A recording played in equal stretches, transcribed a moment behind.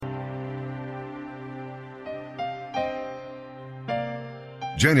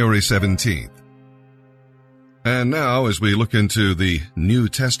January 17th. And now, as we look into the New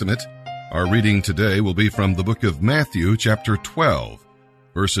Testament, our reading today will be from the book of Matthew, chapter 12,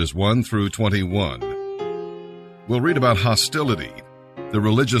 verses 1 through 21. We'll read about hostility. The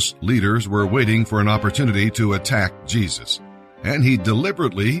religious leaders were waiting for an opportunity to attack Jesus, and he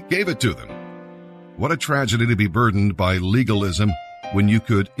deliberately gave it to them. What a tragedy to be burdened by legalism when you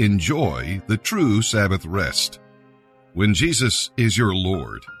could enjoy the true Sabbath rest. When Jesus is your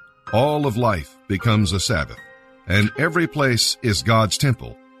Lord, all of life becomes a Sabbath, and every place is God's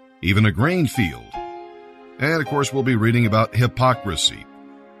temple, even a grain field. And of course, we'll be reading about hypocrisy.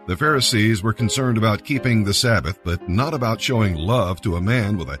 The Pharisees were concerned about keeping the Sabbath, but not about showing love to a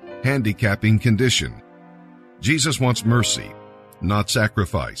man with a handicapping condition. Jesus wants mercy, not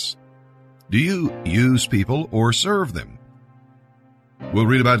sacrifice. Do you use people or serve them? We'll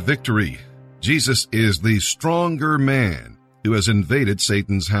read about victory. Jesus is the stronger man who has invaded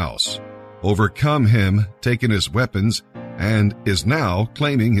Satan's house, overcome him, taken his weapons, and is now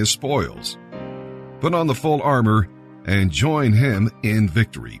claiming his spoils. Put on the full armor and join him in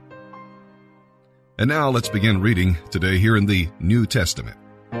victory. And now let's begin reading today here in the New Testament.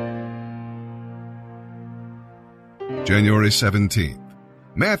 January 17th.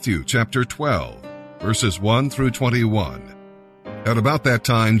 Matthew chapter 12, verses 1 through 21. At about that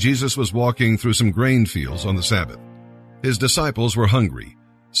time, Jesus was walking through some grain fields on the Sabbath. His disciples were hungry,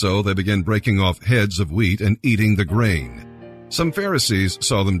 so they began breaking off heads of wheat and eating the grain. Some Pharisees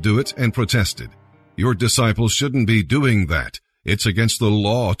saw them do it and protested, "Your disciples shouldn't be doing that. It's against the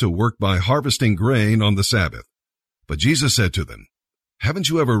law to work by harvesting grain on the Sabbath." But Jesus said to them, "Haven't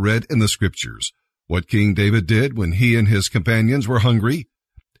you ever read in the Scriptures what King David did when he and his companions were hungry?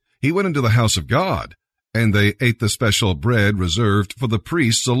 He went into the house of God, and they ate the special bread reserved for the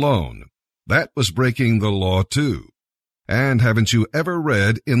priests alone. That was breaking the law too. And haven't you ever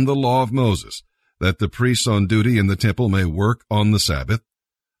read in the law of Moses that the priests on duty in the temple may work on the Sabbath?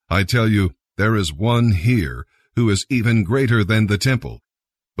 I tell you, there is one here who is even greater than the temple.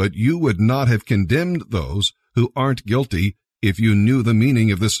 But you would not have condemned those who aren't guilty if you knew the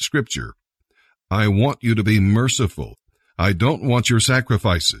meaning of this scripture. I want you to be merciful. I don't want your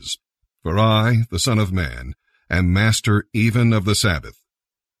sacrifices. For I, the Son of Man, am master even of the Sabbath."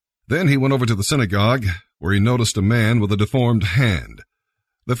 Then he went over to the synagogue, where he noticed a man with a deformed hand.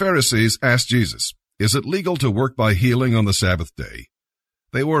 The Pharisees asked Jesus, "Is it legal to work by healing on the Sabbath day?"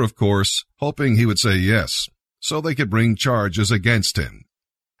 They were, of course, hoping he would say yes, so they could bring charges against him.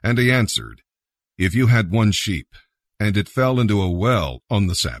 And he answered, "If you had one sheep, and it fell into a well on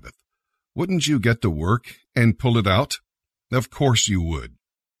the Sabbath, wouldn't you get to work and pull it out? Of course you would.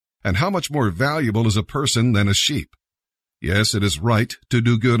 And how much more valuable is a person than a sheep? Yes, it is right to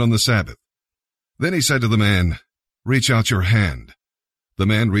do good on the Sabbath." Then he said to the man, "Reach out your hand." The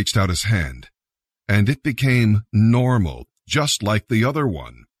man reached out his hand, and it became normal, just like the other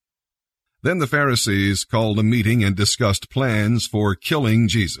one. Then the Pharisees called a meeting and discussed plans for killing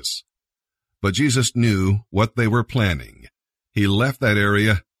Jesus. But Jesus knew what they were planning. He left that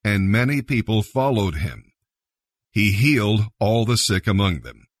area, and many people followed him. He healed all the sick among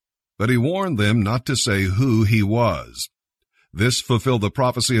them, but he warned them not to say who he was. This fulfilled the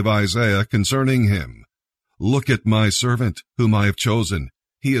prophecy of Isaiah concerning him. "Look at my servant, whom I have chosen.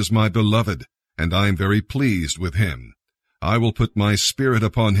 He is my beloved, and I am very pleased with him. I will put my spirit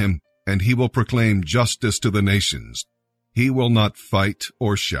upon him, and he will proclaim justice to the nations. He will not fight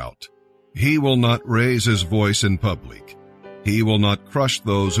or shout. He will not raise his voice in public. He will not crush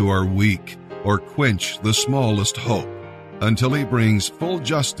those who are weak or quench the smallest hope, until he brings full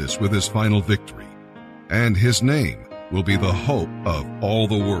justice with his final victory. And his name will be the hope of all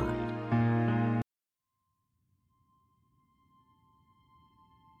the world."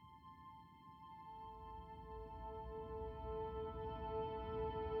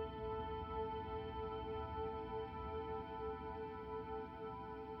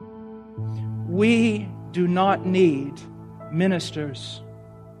 We do not need ministers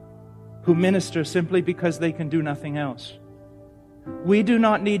who minister simply because they can do nothing else. We do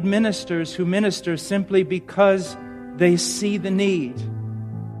not need ministers who minister simply because they see the need.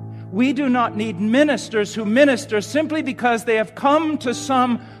 We do not need ministers who minister simply because they have come to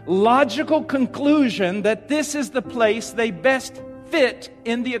some logical conclusion that this is the place they best fit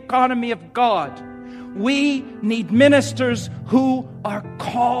in the economy of God. We need ministers who are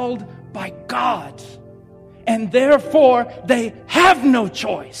called by God, and therefore they have no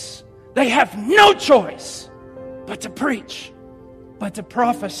choice. They have no choice but to preach, but to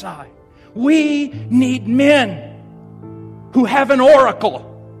prophesy. We need men who have an oracle.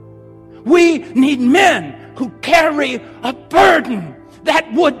 We need men who carry a burden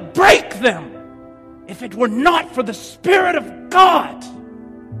that would break them if it were not for the Spirit of God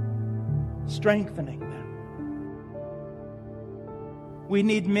strengthening them. We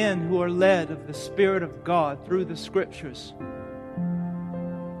need men who are led of the Spirit of God through the Scriptures.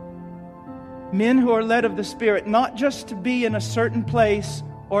 Men who are led of the Spirit, not just to be in a certain place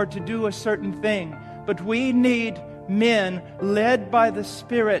or to do a certain thing, but we need men led by the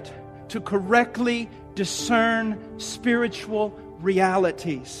Spirit to correctly discern spiritual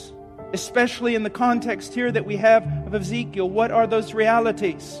realities. Especially in the context here that we have of Ezekiel. What are those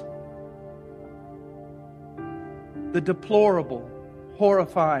realities? The deplorable,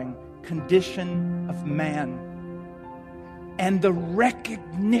 horrifying condition of man. And the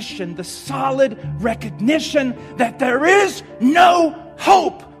recognition, the solid recognition that there is no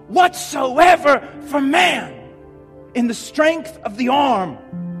hope whatsoever for man in the strength of the arm,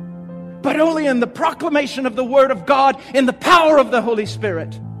 but only in the proclamation of the Word of God, in the power of the Holy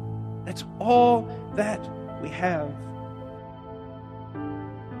Spirit. That's all that we have.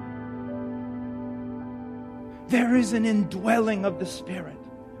 There is an indwelling of the Spirit.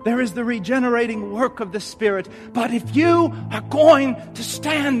 There is the regenerating work of the Spirit. But if you are going to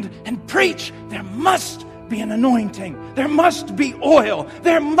stand and preach, there must be an anointing. There must be oil.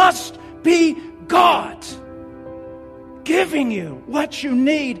 There must be God giving you what you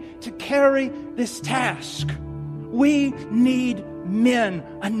need to carry this task. We need men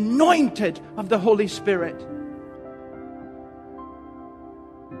anointed of the Holy Spirit.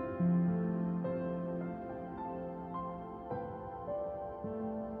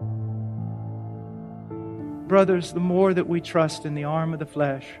 Brothers, the more that we trust in the arm of the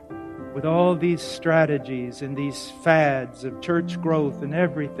flesh, with all these strategies and these fads of church growth and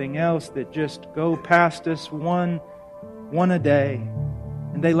everything else that just go past us one a day,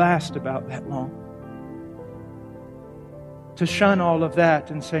 and they last about that long. To shun all of that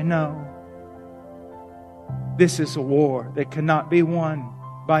and say, no, this is a war that cannot be won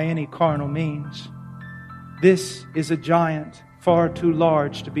by any carnal means. This is a giant far too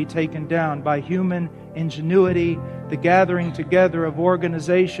large to be taken down by human ingenuity, the gathering together of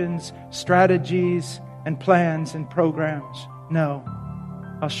organizations, strategies, and plans and programs. No,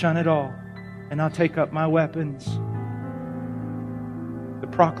 I'll shun it all, and I'll take up my weapons. The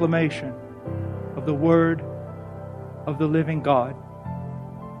proclamation of the Word of the living God.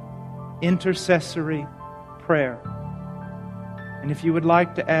 Intercessory prayer. And if you would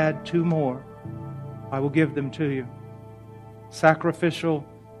like to add 2 more, I will give them to you. Sacrificial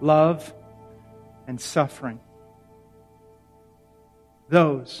love and suffering.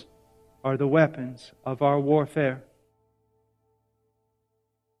 Those are the weapons of our warfare.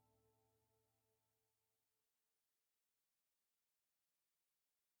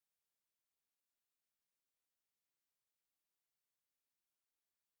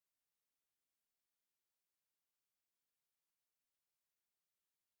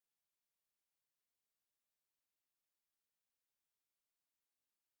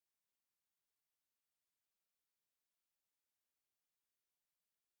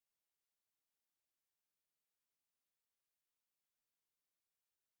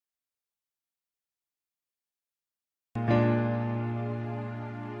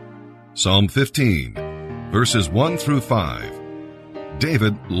 Psalm 15, verses 1 through 5.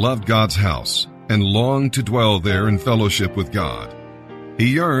 David loved God's house and longed to dwell there in fellowship with God.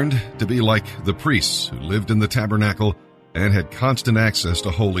 He yearned to be like the priests who lived in the tabernacle and had constant access to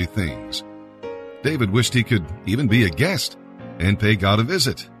holy things. David wished he could even be a guest and pay God a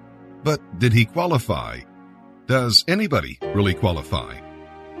visit. But did he qualify? Does anybody really qualify?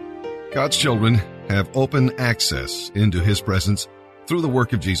 God's children have open access into His presence through the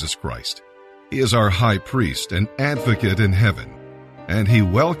work of Jesus Christ. He is our high priest and advocate in heaven, and He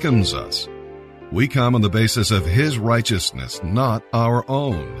welcomes us. We come on the basis of His righteousness, not our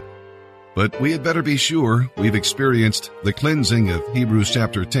own. But we had better be sure we've experienced the cleansing of Hebrews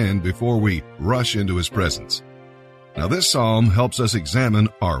chapter 10 before we rush into His presence. Now this psalm helps us examine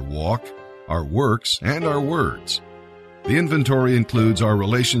our walk, our works, and our words. The inventory includes our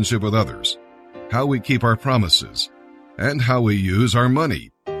relationship with others, how we keep our promises, and how we use our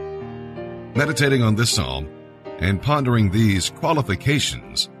money. Meditating on this psalm and pondering these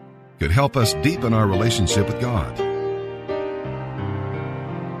qualifications could help us deepen our relationship with God.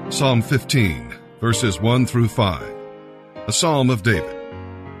 Psalm 15, verses 1 through 5. A psalm of David.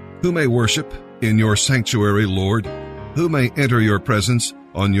 Who may worship in your sanctuary, Lord? Who may enter your presence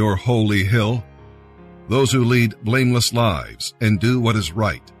on your holy hill? Those who lead blameless lives and do what is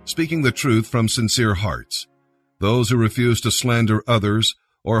right, speaking the truth from sincere hearts. Those who refuse to slander others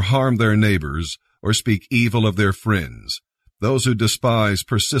or harm their neighbors or speak evil of their friends. those who despise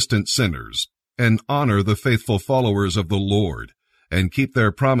persistent sinners, and honor the faithful followers of the Lord, and keep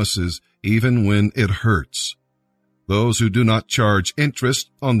their promises even when it hurts. Those who do not charge interest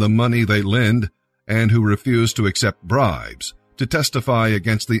on the money they lend, and who refuse to accept bribes to testify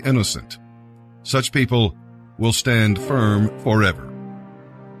against the innocent. Such people will stand firm forever.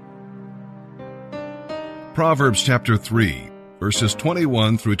 Proverbs chapter 3, verses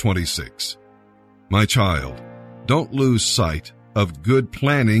 21 through 26. My child, don't lose sight of good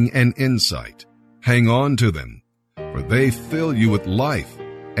planning and insight. Hang on to them, for they fill you with life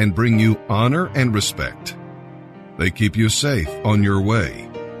and bring you honor and respect. They keep you safe on your way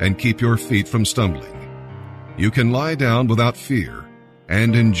and keep your feet from stumbling. You can lie down without fear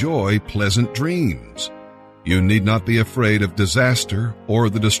and enjoy pleasant dreams. You need not be afraid of disaster or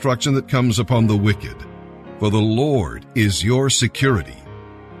the destruction that comes upon the wicked, for the Lord is your security.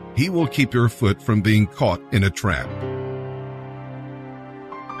 He will keep your foot from being caught in a trap.